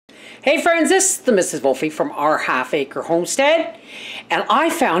Hey friends, this is the Mrs. Wolfie from our Half Acre Homestead, and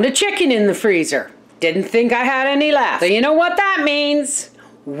I found a chicken in the freezer. Didn't think I had any left. So you know what that means?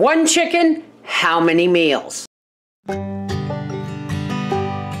 One chicken, how many meals?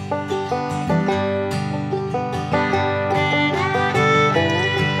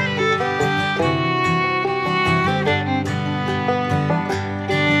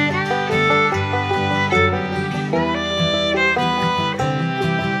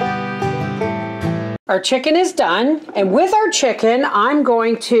 Our chicken is done, and with our chicken, I'm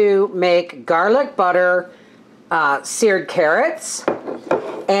going to make garlic butter, seared carrots,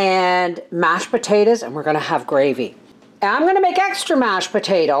 and mashed potatoes, and we're gonna have gravy. And I'm gonna make extra mashed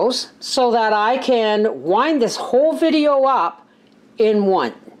potatoes so that I can wind this whole video up in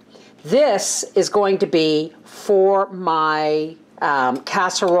one. This is going to be for my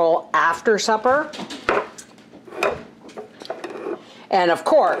casserole after supper. And of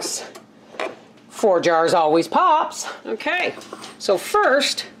course, 4 jars always pops. Okay, so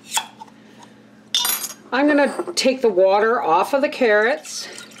first, I'm gonna take the water off of the carrots.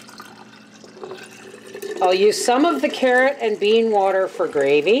 I'll use some of the carrot and bean water for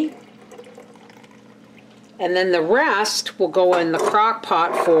gravy. And then the rest will go in the crock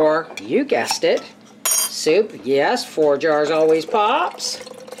pot for, you guessed it, soup. Yes, 4 jars always pops.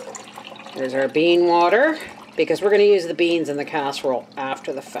 There's our bean water, because we're gonna use the beans in the casserole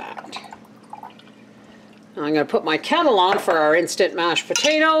after the fact. I'm going to put my kettle on for our instant mashed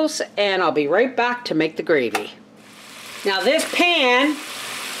potatoes, and I'll be right back to make the gravy. Now in this pan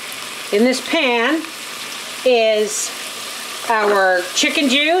is our chicken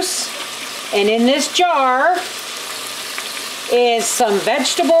juice, and in this jar is some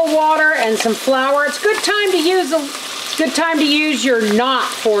vegetable water and some flour. It's a good time to use your not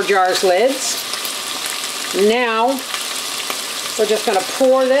 4 jars lids. Now we're just going to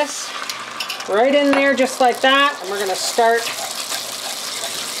pour this right in there just like that, and we're going to start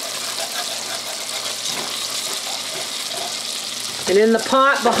and in the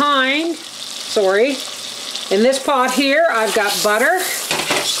pot behind, in this pot here I've got butter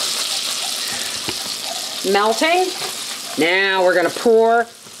melting. Now we're going to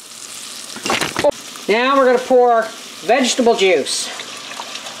pour vegetable juice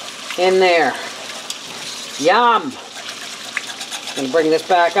in there. Yum! I'm going to bring this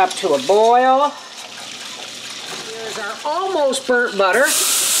back up to a boil. Here's our almost burnt butter.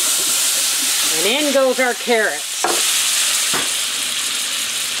 And in goes our carrots.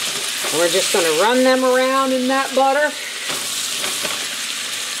 And we're just going to run them around in that butter.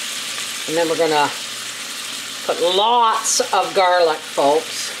 And then we're going to put lots of garlic,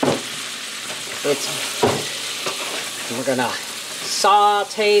 folks. We're going to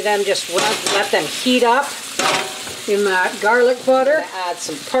saute them, just let them heat up in that garlic butter. Add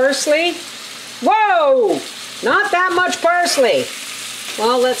some parsley. Whoa! Not that much parsley.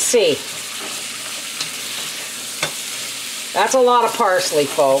 Well, let's see. That's a lot of parsley,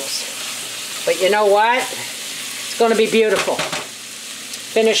 folks. But you know what? It's going to be beautiful.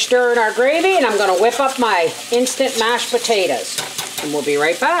 Finish stirring our gravy, and I'm going to whip up my instant mashed potatoes. And we'll be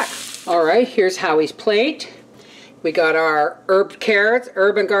right back. All right, here's Howie's plate. We got our herb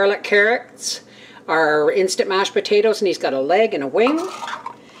and garlic carrots, our instant mashed potatoes, and he's got a leg and a wing.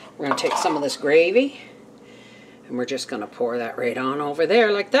 We're going to take some of this gravy, and we're just going to pour that right on over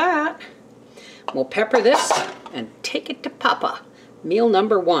there like that. We'll pepper this and take it to Papa. Meal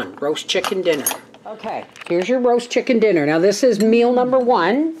number 1, roast chicken dinner. Okay, here's your roast chicken dinner. Now this is meal number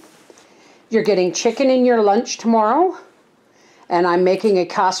 1. You're getting chicken in your lunch tomorrow, and I'm making a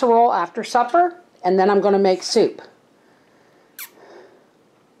casserole after supper, and then I'm going to make soup.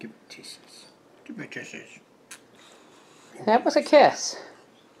 Give me kisses. Give me kisses. That was a kiss.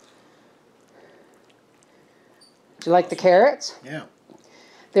 Do you like the carrots? Yeah.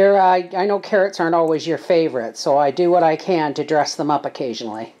 I know carrots aren't always your favorite, so I do what I can to dress them up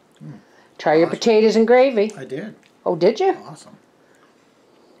occasionally. Try your potatoes and gravy. I did. Oh, did you? Awesome.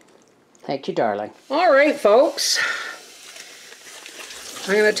 Thank you, darling. All right, folks.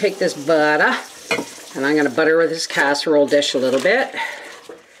 I'm going to take this butter, and I'm going to butter this casserole dish a little bit.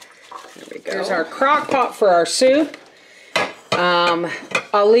 There we go. There's our crock pot for our soup.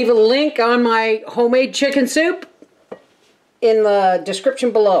 I'll leave a link on my homemade chicken soup in the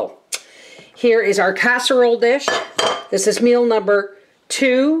description below. Here is our casserole dish. This is meal number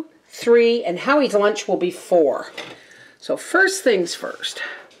 2, 3, and Howie's lunch will be 4. So first things first,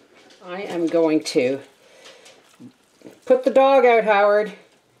 I am going to put the dog out, Howard.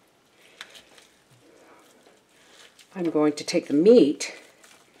 I'm going to take the meat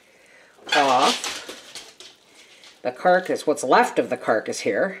off the carcass, what's left of the carcass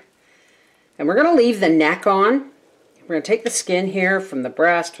here. And we're going to leave the neck on. We're going to take the skin here from the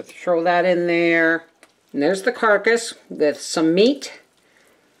breast, throw that in there. And there's the carcass with some meat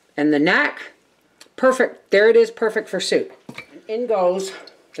and the neck. Perfect. There it is, perfect for soup. In goes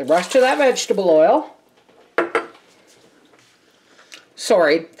the rest of that vegetable oil.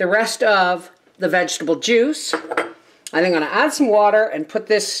 Sorry, the rest of the vegetable juice. I'm going to add some water and put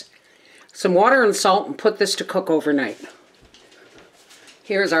this, some water and salt, and put this to cook overnight.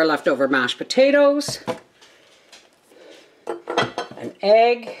 Here's our leftover mashed potatoes, an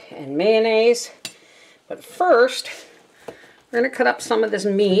egg, and mayonnaise. But first, we're going to cut up some of this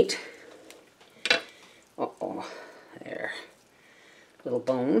meat. Uh-oh, there, little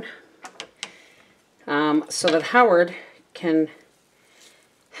bone. So that Howard can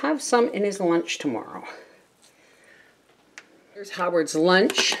have some in his lunch tomorrow. Here's Howard's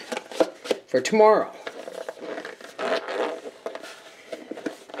lunch for tomorrow.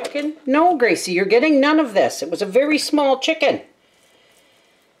 Chicken? No, Gracie, you're getting none of this. It was a very small chicken.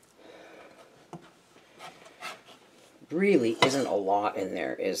 Really isn't a lot in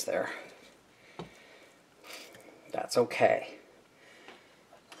there, is there? That's okay.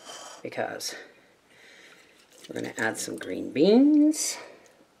 Because we're going to add some green beans.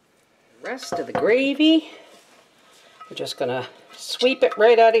 The rest of the gravy. We're just going to sweep it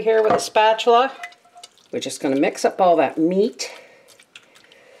right out of here with a spatula. We're just going to mix up all that meat.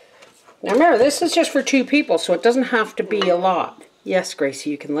 Now remember, this is just for 2 people, so it doesn't have to be a lot. Yes, Gracie,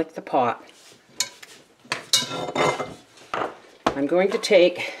 you can lick the pot. I'm going to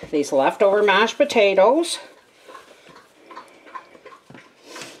take these leftover mashed potatoes.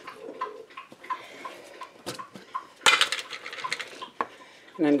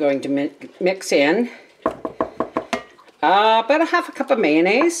 And I'm going to mix in about a half a cup of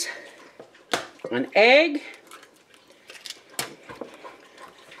mayonnaise, an egg.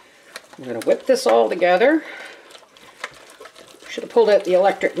 I'm going to whip this all together. Should have pulled out the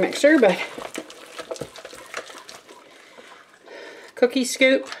electric mixer, but cookie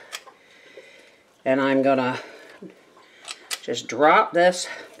scoop. And I'm going to just drop this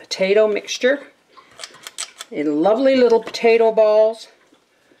potato mixture in lovely little potato balls.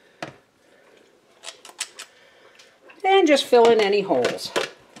 And just fill in any holes.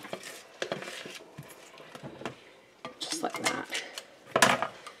 Just like that.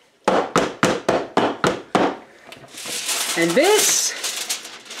 And this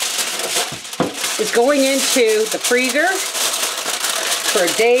is going into the freezer for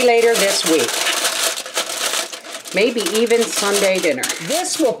a day later this week. Maybe even Sunday dinner.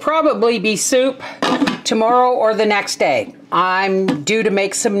 This will probably be soup tomorrow or the next day. I'm due to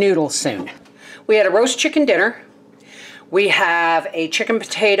make some noodles soon. We had a roast chicken dinner. We have a chicken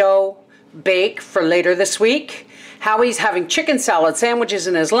potato bake for later this week. Howie's having chicken salad sandwiches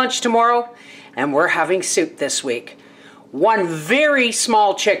in his lunch tomorrow. And we're having soup this week. 1 very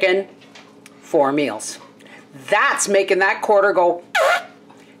small chicken, 4 meals. That's making that quarter go.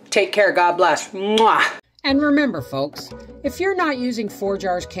 Take care, God bless. Mwah. And remember, folks, if you're not using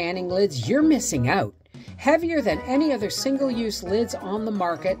 4Jars canning lids, you're missing out. Heavier than any other single-use lids on the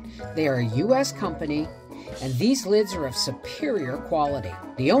market, they are a U.S. company, and these lids are of superior quality.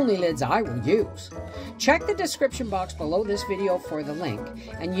 The only lids I will use. Check the description box below this video for the link,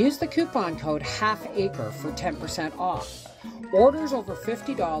 and use the coupon code HALFACRE for 10% off. Orders over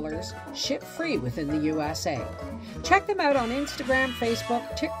 $50, ship free within the USA. Check them out on Instagram,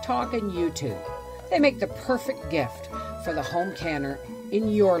 Facebook, TikTok, and YouTube. They make the perfect gift for the home canner in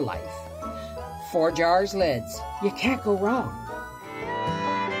your life. 4Jars lids. You can't go wrong.